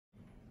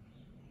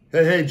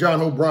Hey,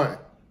 John O'Brien.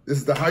 This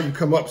is the How You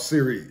Come Up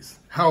series.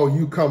 How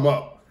you come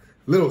up.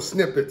 Little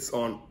snippets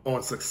on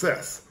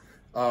success.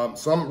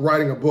 So I'm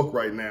writing a book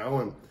right now,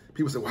 and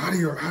people say, well, how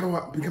do I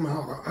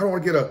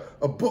want to get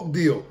a book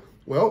deal?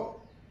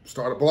 Well,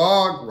 start a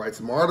blog, write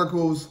some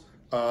articles.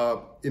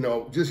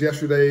 Just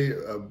yesterday,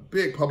 a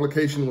big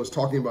publication was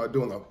talking about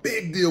doing a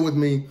big deal with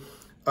me.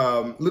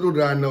 Little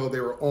did I know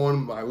they were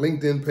on my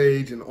LinkedIn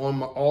page and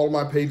on all of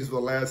my pages for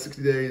the last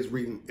 60 days,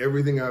 reading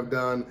everything I've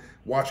done,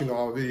 watching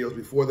all the videos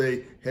before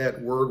they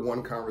had word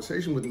one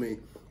conversation with me.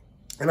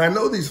 And I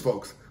know these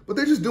folks, but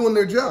they're just doing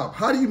their job.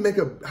 How do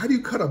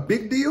you cut a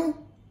big deal?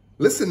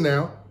 Listen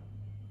now,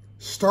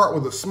 start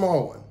with a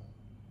small one.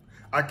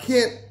 I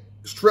can't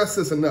stress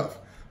this enough.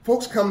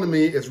 Folks come to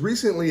me as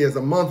recently as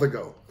a month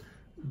ago.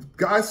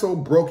 Guy's so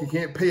broke he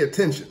can't pay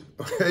attention,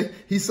 okay?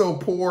 He's so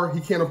poor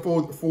he can't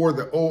afford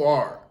the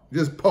O-R.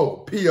 Just PO,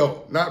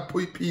 P-O, not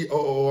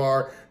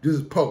P-O-O-R,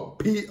 just PO,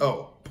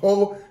 P-O.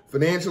 Po,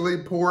 financially,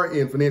 poor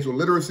in financial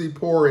literacy,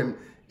 poor in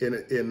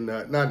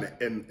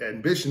not in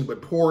ambition,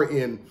 but poor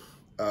in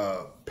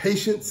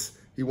patience.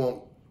 He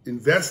won't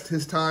invest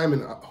his time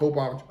in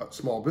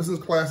small business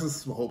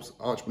classes, hopes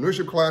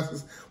entrepreneurship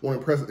classes,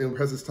 won't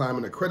impress his time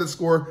in a credit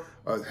score,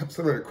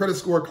 some of the credit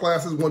score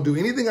classes, won't do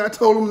anything I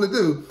told him to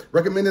do,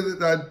 recommended it,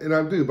 and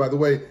I do. By the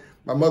way,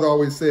 my mother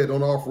always said,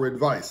 don't offer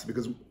advice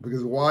because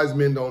wise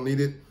men don't need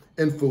it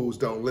and fools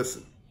don't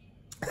listen.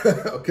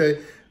 Okay,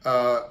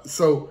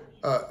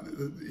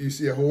 you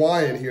see a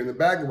Hawaiian here in the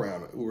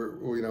background,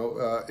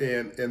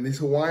 and these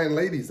Hawaiian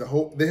ladies,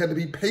 they had to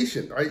be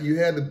patient, right? You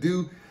had to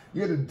do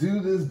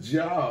this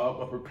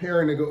job of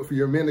preparing to go for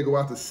your men to go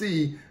out to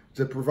sea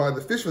to provide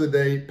the fish for the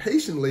day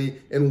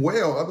patiently and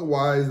well.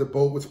 Otherwise, the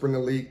boat would spring a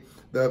leak,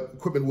 the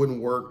equipment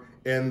wouldn't work,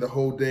 and the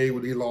whole day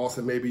would be lost,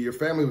 and maybe your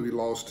family would be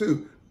lost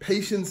too.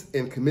 Patience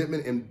and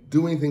commitment and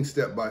doing things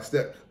step by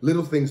step.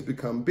 Little things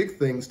become big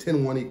things.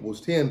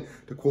 10-1 = 10,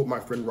 to quote my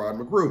friend Rod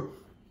McGrew.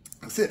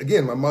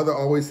 Again, my mother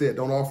always said,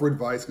 don't offer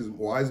advice because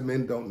wise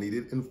men don't need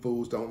it and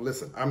fools don't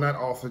listen. I'm not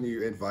offering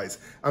you advice.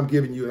 I'm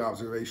giving you an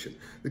observation.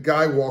 The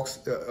guy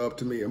walks up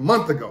to me a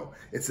month ago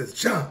and says,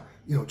 John,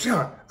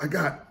 I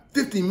got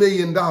 $50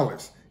 million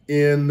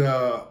in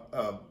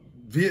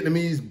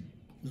Vietnamese,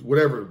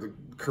 whatever the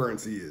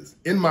currency is,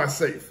 in my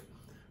safe.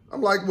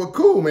 I'm like, well,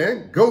 cool,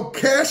 man. Go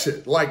cash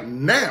it, like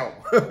now,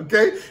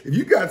 okay? If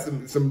you got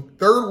some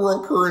third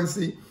world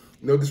currency,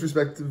 no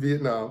disrespect to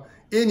Vietnam,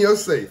 in your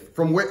safe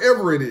from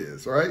wherever it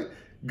is, right?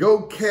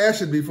 Go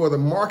cash it before the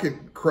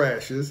market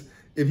crashes.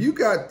 If you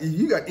got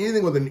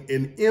anything with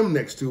an M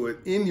next to it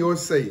in your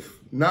safe,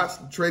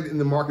 not traded in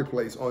the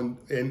marketplace and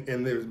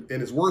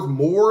it's worth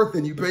more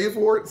than you paid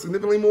for it,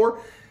 significantly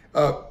more,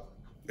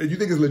 and you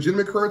think it's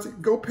legitimate currency,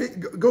 go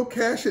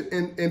cash it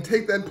and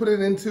take that and put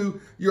it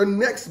into your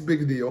next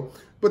big deal.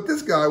 But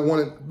this guy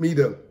wanted me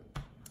to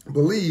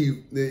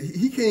believe that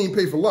he can't even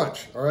pay for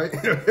lunch, all right?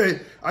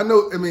 I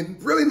know,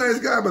 really nice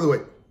guy, by the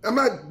way. I'm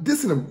not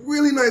dissing him,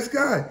 really nice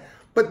guy.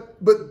 But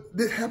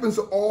this happens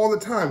all the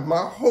time,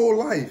 my whole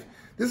life.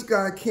 This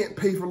guy can't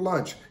pay for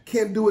lunch,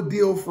 can't do a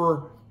deal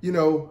for,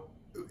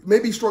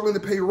 maybe struggling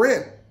to pay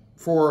rent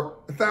for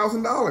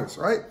 $1,000,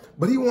 right?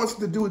 But he wants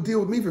to do a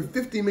deal with me for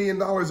 $50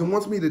 million and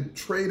wants me to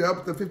trade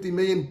up the $50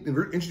 million and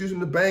introduce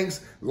him to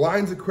banks,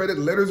 lines of credit,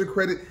 letters of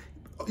credit.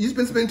 You've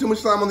been spending too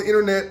much time on the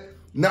internet,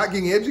 not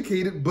getting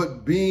educated,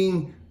 but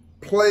being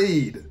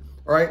played,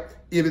 all right?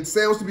 If it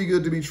sounds to be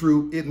good to be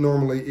true, it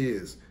normally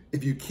is.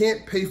 If you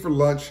can't pay for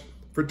lunch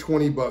for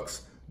 20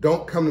 bucks,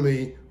 don't come to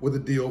me with a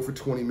deal for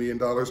 $20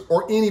 million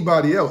or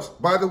anybody else.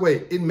 By the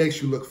way, it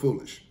makes you look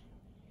foolish.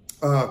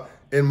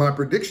 And my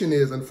prediction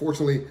is,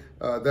 unfortunately,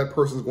 that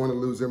person is going to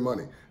lose their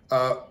money.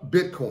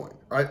 Bitcoin,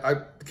 right?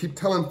 I keep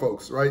telling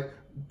folks, right?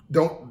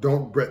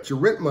 Don't bet your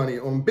rent money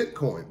on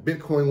Bitcoin.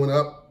 Bitcoin went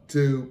up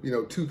to,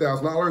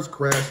 $2,000,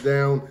 crashed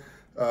down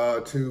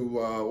to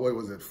what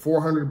was it,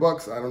 400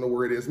 bucks? I don't know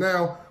where it is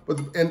now. But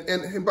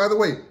and by the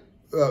way,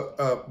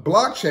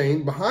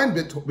 blockchain behind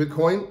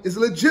Bitcoin is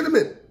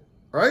legitimate,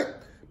 right?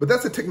 But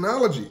that's a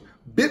technology.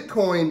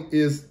 Bitcoin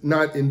is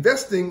not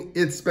investing,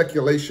 it's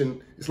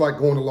speculation. It's like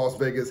going to Las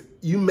Vegas.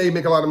 You may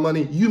make a lot of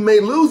money, you may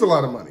lose a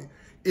lot of money.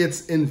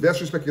 It's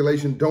investor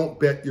speculation. Don't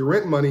bet your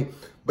rent money.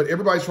 But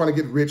everybody's trying to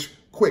get rich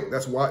quick.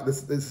 That's why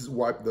this is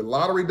why the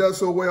lottery does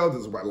so well.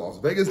 This is why Las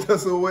Vegas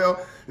does so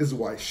well. This is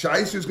why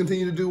shysters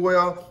continue to do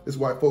well. This is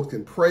why folks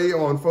can prey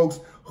on folks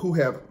who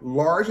have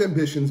large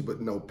ambitions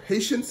but no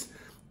patience,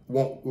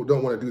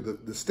 don't want to do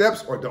the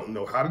steps or don't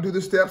know how to do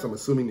the steps. I'm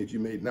assuming that you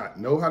may not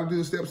know how to do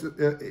the steps.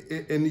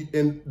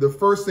 And the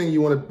first thing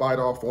you want to bite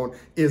off on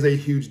is a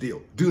huge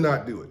deal. Do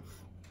not do it.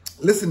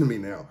 Listen to me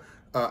now.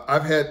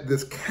 I've had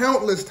this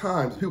countless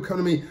times. People come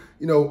to me,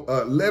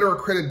 letter of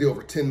credit deal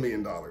for $10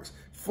 million,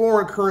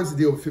 foreign currency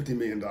deal for $50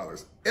 million.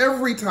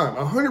 Every time,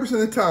 100% of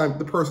the time,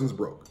 the person's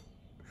broke.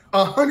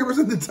 100%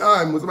 of the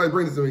time when somebody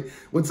brings it to me,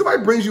 when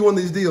somebody brings you one of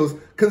these deals,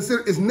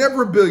 consider it's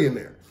never a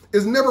billionaire.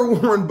 is never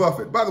Warren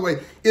Buffett. By the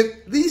way,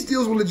 if these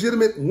deals were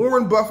legitimate,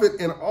 Warren Buffett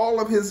and all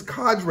of his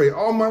cadre,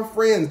 all my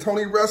friends,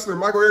 Tony Ressler,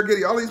 Michael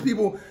Arrighetti, all these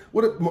people,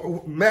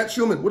 Matt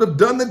Schulman, would have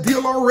done the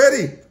deal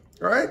already,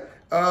 all right?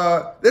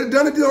 They'd have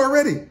done the deal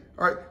already,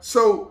 all right?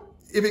 So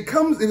if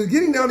it's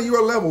getting down to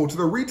your level, to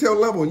the retail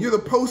level, and you're the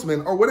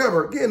postman or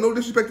whatever, again, no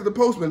disrespect to the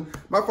postman,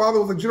 my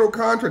father was a general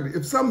contractor.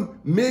 If some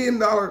 $1 million,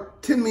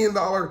 $10 million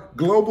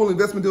global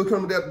investment deal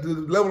comes to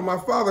the level of my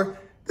father,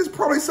 there's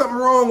probably something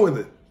wrong with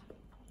it.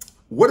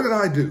 What did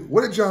I do?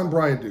 What did John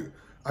Bryant do?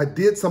 I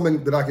did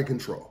something that I could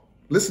control.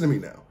 Listen to me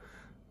now.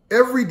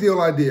 Every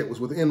deal I did was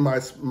within my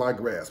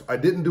grasp. I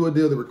didn't do a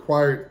deal that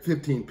required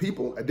 15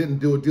 people. I didn't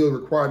do a deal that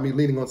required me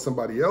leaning on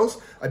somebody else.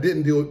 I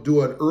didn't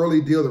do an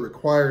early deal that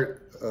required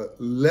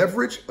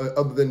leverage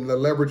other than the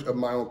leverage of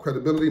my own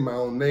credibility, my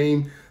own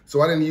name.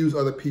 So I didn't use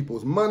other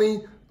people's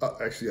money.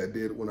 Actually, I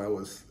did when I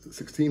was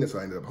 16, so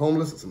I ended up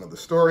homeless. It's another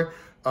story.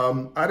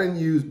 I didn't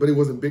use, but it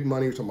wasn't big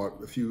money. We're talking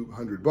about a few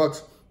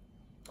 $100.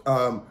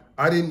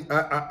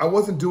 I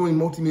wasn't doing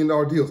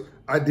multi-million-dollar deals.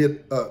 I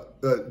did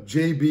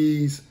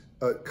JB's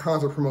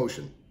concert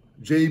promotion,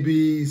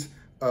 JHB's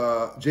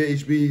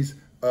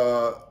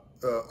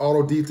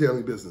auto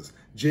detailing business,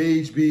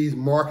 JHB's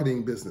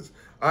marketing business.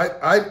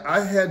 I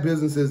had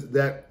businesses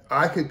that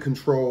I could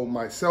control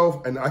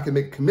myself, and I could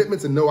make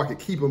commitments and know I could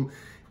keep them.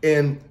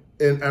 And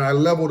I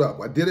leveled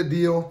up. I did a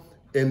deal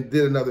and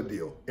did another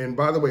deal. And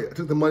by the way, I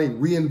took the money,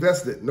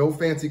 reinvested it. No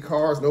fancy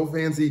cars, no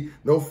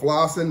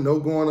flossing, no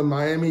going to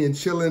Miami and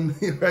chilling,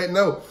 right?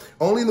 No,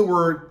 only in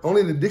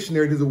the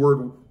dictionary does the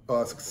word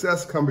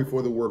success come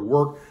before the word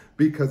work,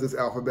 because it's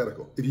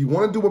alphabetical. If you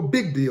want to do a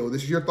big deal,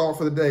 this is your thought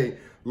for the day,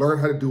 learn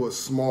how to do a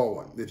small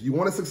one. If you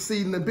want to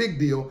succeed in a big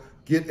deal,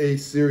 get a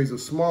series of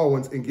small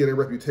ones and get a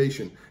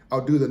reputation.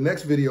 I'll do the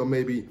next video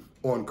maybe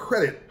on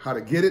credit, how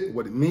to get it,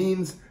 what it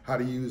means, how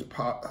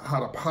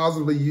to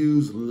positively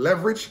use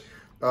leverage,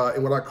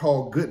 and what I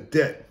call good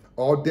debt.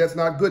 All debt's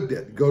not good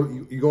debt.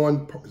 You go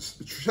on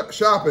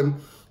shopping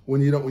when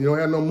you don't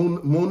have no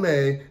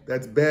money,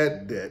 that's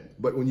bad debt.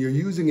 But when you're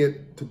using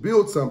it to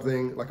build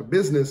something like a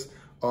business,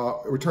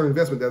 return on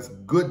investment, that's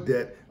good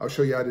debt. I'll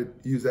show you how to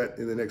use that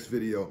in the next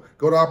video.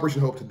 Go to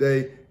Operation Hope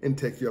today and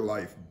take your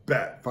life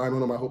back. Find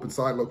one of my Hope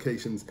Inside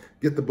locations.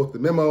 Get the book, The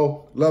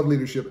Memo, Love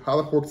Leadership,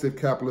 How the Fork Saved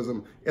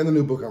Capitalism, and the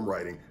new book I'm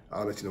writing.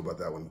 I'll let you know about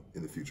that one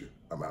in the future.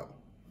 I'm out.